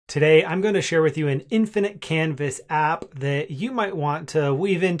Today, I'm going to share with you an infinite canvas app that you might want to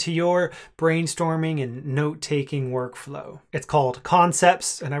weave into your brainstorming and note-taking workflow. It's called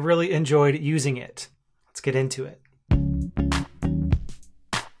Concepts, and I really enjoyed using it. Let's get into it.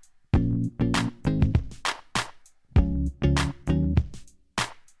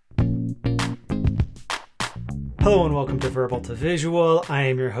 Hello and welcome to Verbal to Visual. I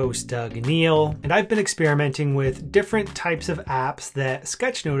am your host, Doug Neill, and I've been experimenting with different types of apps that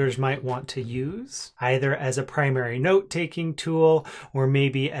sketchnoters might want to use, either as a primary note-taking tool, or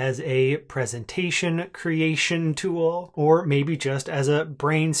maybe as a presentation creation tool, or maybe just as a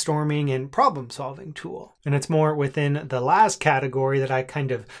brainstorming and problem-solving tool. And it's more within the last category that I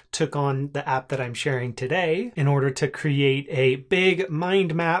kind of took on the app that I'm sharing today in order to create a big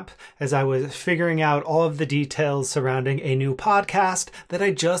mind map as I was figuring out all of the details surrounding a new podcast that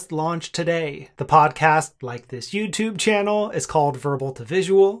I just launched today. The podcast, like this YouTube channel, is called Verbal to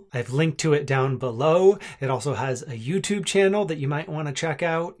Visual. I've linked to it down below. It also has a YouTube channel that you might want to check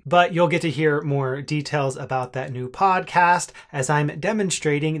out, but you'll get to hear more details about that new podcast as I'm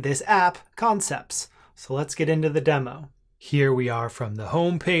demonstrating this app, Concepts. So let's get into the demo. Here we are from the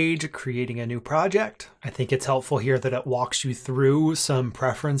home page, creating a new project. I think it's helpful here that it walks you through some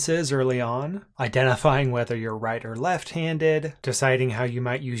preferences early on, identifying whether you're right or left-handed, deciding how you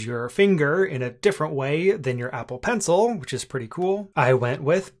might use your finger in a different way than your Apple Pencil, which is pretty cool. I went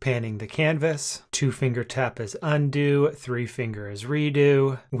with panning the canvas, 2-finger tap is undo, 3-finger is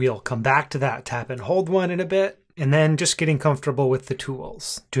redo. We'll come back to that tap and hold one in a bit. And then just getting comfortable with the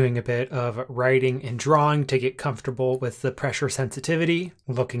tools, doing a bit of writing and drawing to get comfortable with the pressure sensitivity,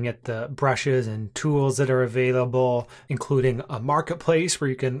 looking at the brushes and tools that are available, including a marketplace where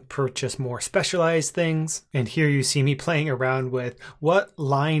you can purchase more specialized things. And here you see me playing around with what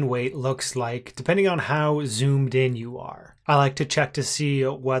line weight looks like depending on how zoomed in you are. I like to check to see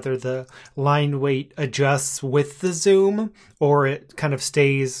whether the line weight adjusts with the zoom or it kind of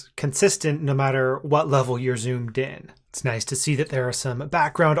stays consistent no matter what level you're zoomed in. It's nice to see that there are some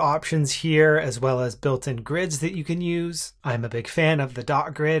background options here as well as built-in grids that you can use. I'm a big fan of the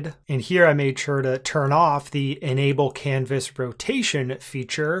dot grid. And here I made sure to turn off the enable canvas rotation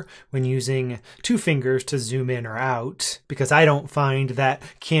feature when using 2 fingers to zoom in or out, because I don't find that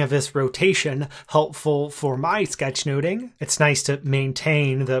canvas rotation helpful for my sketchnoting. It's nice to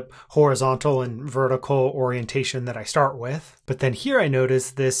maintain the horizontal and vertical orientation that I start with. But then here I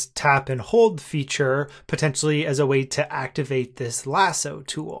noticed this tap and hold feature potentially as a way to activate this lasso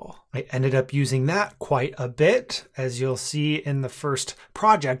tool. I ended up using that quite a bit, as you'll see in the first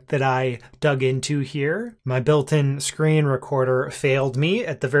project that I dug into here. My built-in screen recorder failed me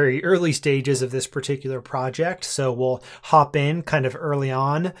at the very early stages of this particular project, so we'll hop in kind of early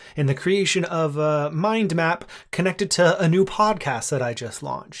on in the creation of a mind map connected to a new podcast that I just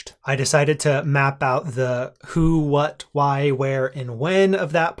launched. I decided to map out the who, what, why, where, and when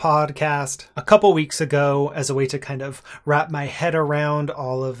of that podcast a couple weeks ago as a way to kind of wrap my head around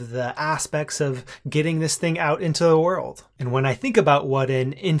all of the aspects of getting this thing out into the world. And when I think about what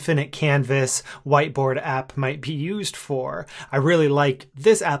an infinite canvas whiteboard app might be used for, I really like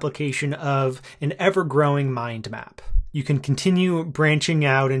this application of an ever-growing mind map. You can continue branching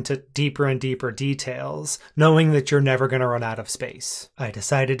out into deeper and deeper details, knowing that you're never going to run out of space. I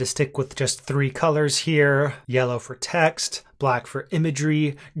decided to stick with just 3 colors here: yellow for text, black for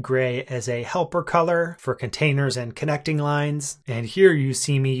imagery, gray as a helper color for containers and connecting lines. And here you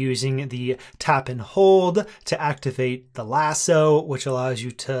see me using the tap and hold to activate the lasso, which allows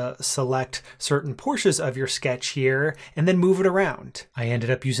you to select certain portions of your sketch here and then move it around. I ended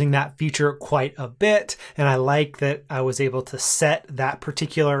up using that feature quite a bit, and I like that I was able to set that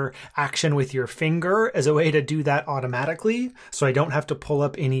particular action with your finger as a way to do that automatically, so I don't have to pull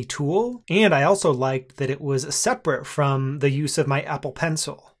up any tool. And I also liked that it was separate from the use of my Apple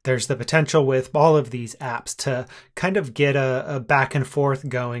Pencil. There's the potential with all of these apps to kind of get a back and forth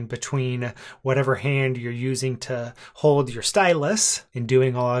going between whatever hand you're using to hold your stylus and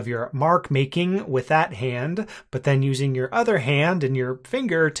doing all of your mark making with that hand, but then using your other hand and your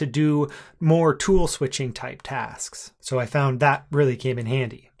finger to do more tool switching type tasks. So I found that really came in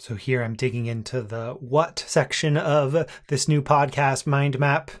handy. So here I'm digging into the what section of this new podcast mind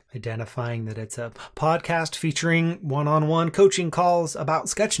map, identifying that it's a podcast featuring one-on-one coaching calls about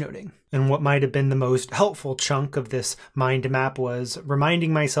sketchnoting sketchnoting. And what might have been the most helpful chunk of this mind map was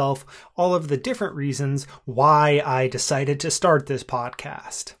reminding myself all of the different reasons why I decided to start this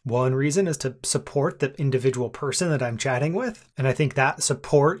podcast. One reason is to support the individual person that I'm chatting with. And I think that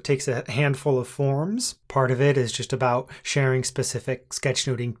support takes a handful of forms. Part of it is just about sharing specific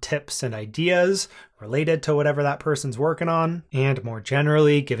sketchnoting tips and ideas related to whatever that person's working on. And more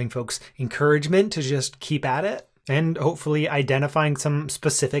generally, giving folks encouragement to just keep at it. And hopefully identifying some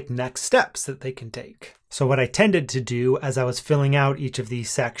specific next steps that they can take. So what I tended to do as I was filling out each of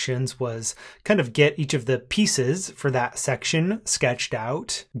these sections was kind of get each of the pieces for that section sketched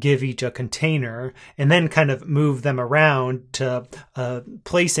out, give each a container, and then kind of move them around to a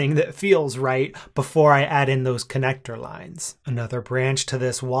placing that feels right before I add in those connector lines. Another branch to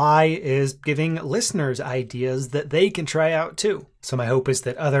this why is giving listeners ideas that they can try out too. So my hope is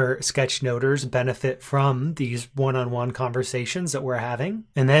that other sketchnoters benefit from these one-on-one conversations that we're having.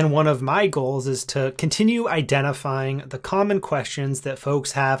 And then one of my goals is to continue identifying the common questions that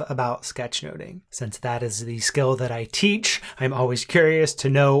folks have about sketchnoting. Since that is the skill that I teach, I'm always curious to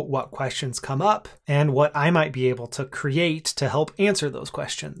know what questions come up and what I might be able to create to help answer those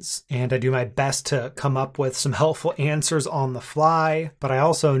questions. And I do my best to come up with some helpful answers on the fly, but I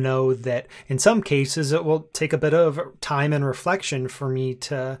also know that in some cases it will take a bit of time and reflection for me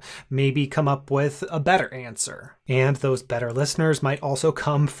to maybe come up with a better answer. And those better listeners might also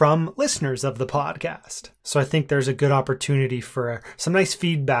come from listeners of the podcast. So I think there's a good opportunity for some nice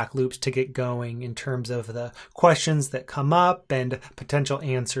feedback loops to get going in terms of the questions that come up and potential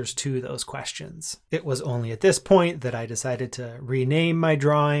answers to those questions. It was only at this point that I decided to rename my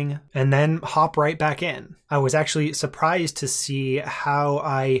drawing and then hop right back in. I was actually surprised to see how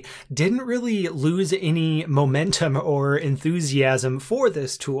I didn't really lose any momentum or enthusiasm for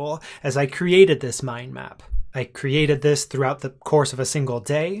this tool as I created this mind map. I created this throughout the course of a single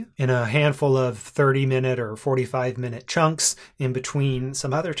day in a handful of 30-minute or 45-minute chunks in between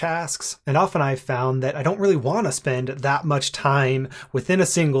some other tasks. And often I've found that I don't really want to spend that much time within a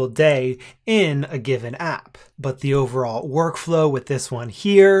single day in a given app. But the overall workflow with this one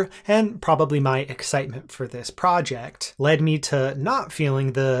here, and probably my excitement for this project, led me to not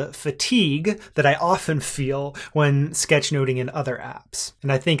feeling the fatigue that I often feel when sketchnoting in other apps.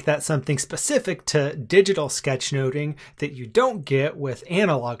 And I think that's something specific to digital sketchnoting that you don't get with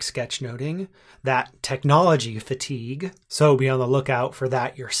analog sketchnoting, that technology fatigue. So be on the lookout for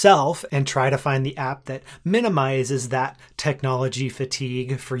that yourself and try to find the app that minimizes that technology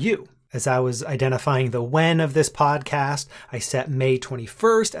fatigue for you. As I was identifying the when of this podcast, I set May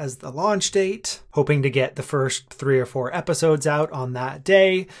 21st as the launch date, hoping to get the first 3 or 4 episodes out on that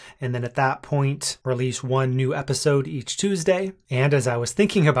day, and then at that point, release one new episode each Tuesday. And as I was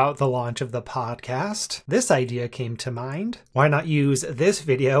thinking about the launch of the podcast, this idea came to mind. Why not use this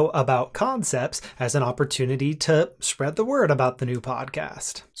video about concepts as an opportunity to spread the word about the new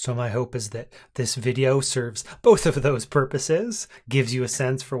podcast? So my hope is that this video serves both of those purposes, gives you a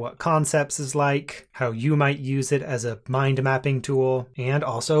sense for what concepts is like, how you might use it as a mind mapping tool, and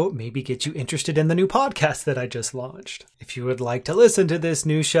also maybe get you interested in the new podcast that I just launched. If you would like to listen to this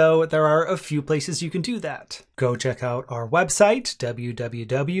new show, there are a few places you can do that. Go check out our website,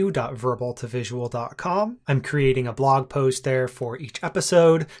 www.verbaltovisual.com. I'm creating a blog post there for each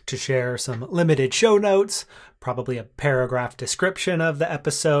episode to share some limited show notes, probably a paragraph description of the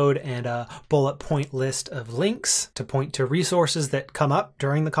episode, and a bullet point list of links to point to resources that come up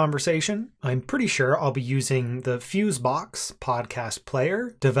during the conversation. I'm pretty sure I'll be using the Fusebox podcast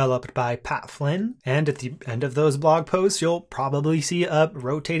player developed by Pat Flynn, and at the end of those blog posts, you'll probably see a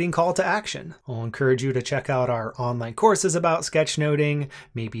rotating call to action. I'll encourage you to check out our online courses about sketchnoting,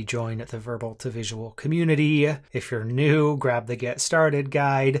 maybe join the Verbal to Visual community. If you're new, grab the Get Started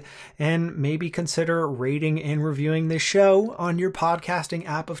guide, and maybe consider rating and reviewing this show on your podcasting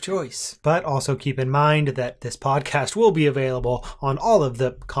app of choice. But also keep in mind that this podcast will be available on all of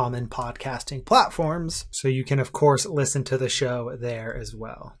the common podcasting platforms, so you can of course listen to the show there as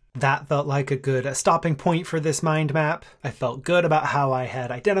well. That felt like a good stopping point for this mind map. I felt good about how I had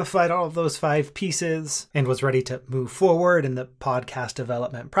identified all of those 5 pieces and was ready to move forward in the podcast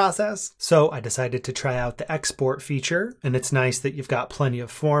development process. So I decided to try out the export feature, and it's nice that you've got plenty of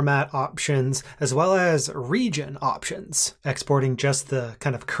format options as well as region options, exporting just the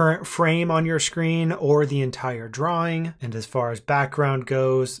kind of current frame on your screen or the entire drawing. And as far as background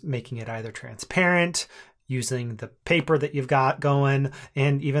goes, making it either transparent, using the paper that you've got going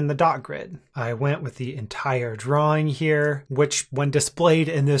and even the dot grid. I went with the entire drawing here, which when displayed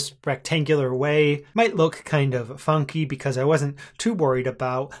in this rectangular way might look kind of funky because I wasn't too worried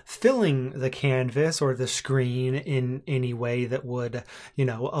about filling the canvas or the screen in any way that would,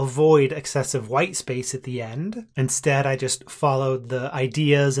 avoid excessive white space at the end. Instead, I just followed the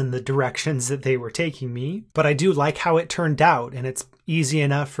ideas and the directions that they were taking me. But I do like how it turned out, and it's easy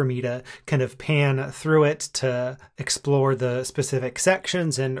enough for me to kind of pan through it to explore the specific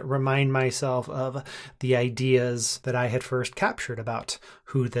sections and remind myself of the ideas that I had first captured about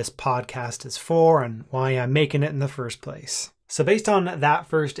who this podcast is for and why I'm making it in the first place. So based on that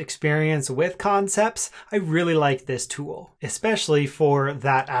first experience with concepts, I really like this tool, especially for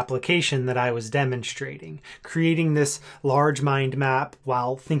that application that I was demonstrating, creating this large mind map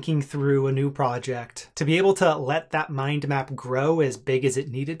while thinking through a new project. To be able to let that mind map grow as big as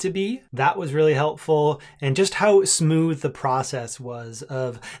it needed to be, that was really helpful, and just how smooth the process was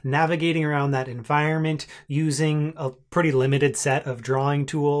of navigating around that environment using a pretty limited set of drawing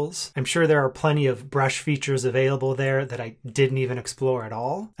tools. I'm sure there are plenty of brush features available there that I didn't even explore at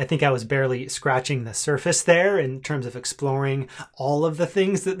all. I think I was barely scratching the surface there in terms of exploring all of the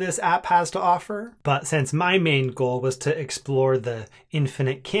things that this app has to offer. But since my main goal was to explore the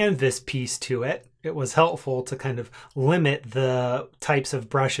infinite canvas piece to it, it was helpful to kind of limit the types of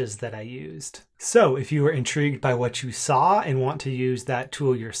brushes that I used. So if you were intrigued by what you saw and want to use that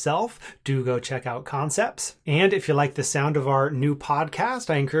tool yourself, do go check out Concepts. And if you like the sound of our new podcast,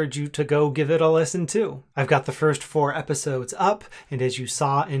 I encourage you to go give it a listen too. I've got the first 4 episodes up, and as you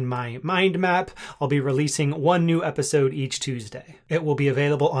saw in my mind map, I'll be releasing 1 new episode each Tuesday. It will be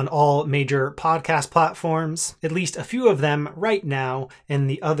available on all major podcast platforms, at least a few of them right now, and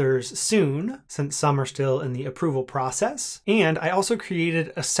the others soon, since some are still in the approval process. And I also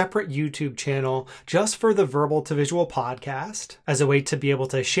created a separate YouTube channel just for the Verbal to Visual podcast as a way to be able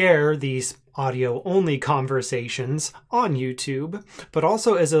to share these audio-only conversations on YouTube, but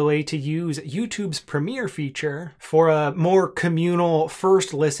also as a way to use YouTube's Premiere feature for a more communal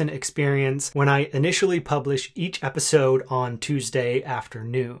first listen experience when I initially publish each episode on Tuesday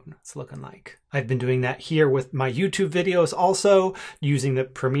afternoon. It's looking like. I've been doing that here with my YouTube videos also, using the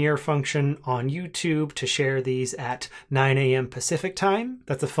Premiere function on YouTube to share these at 9 a.m. Pacific time.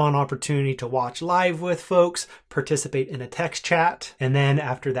 That's a fun opportunity to watch live with folks, participate in a text chat, and then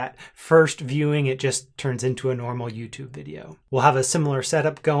after that first viewing, it just turns into a normal YouTube video. We'll have a similar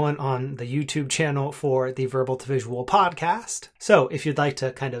setup going on the YouTube channel for the Verbal to Visual podcast. So if you'd like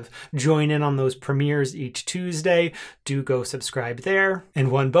to kind of join in on those premieres each Tuesday, do go subscribe there.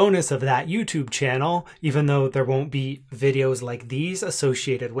 And one bonus of that YouTube channel, even though there won't be videos like these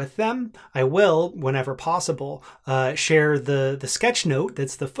associated with them, I will, whenever possible, share the sketch note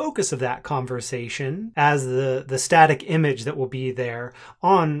that's the focus of that conversation as the static image that will be there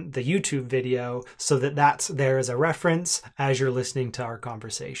on the YouTube video, so that that's there as a reference as you're listening to our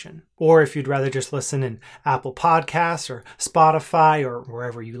conversation. Or if you'd rather just listen in Apple Podcasts or Spotify or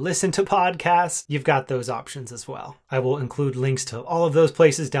wherever you listen to podcasts, you've got those options as well. I will include links to all of those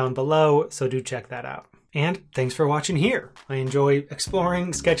places down below, so do check that out. And thanks for watching here. I enjoy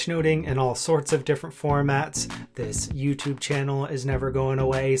exploring sketchnoting in all sorts of different formats. This YouTube channel is never going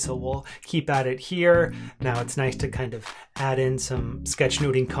away, so we'll keep at it here. Now it's nice to kind of add in some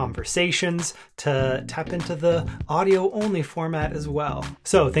sketchnoting conversations to tap into the audio-only format as well.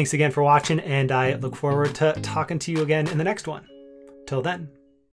 So thanks again for watching, and I look forward to talking to you again in the next one. Till then.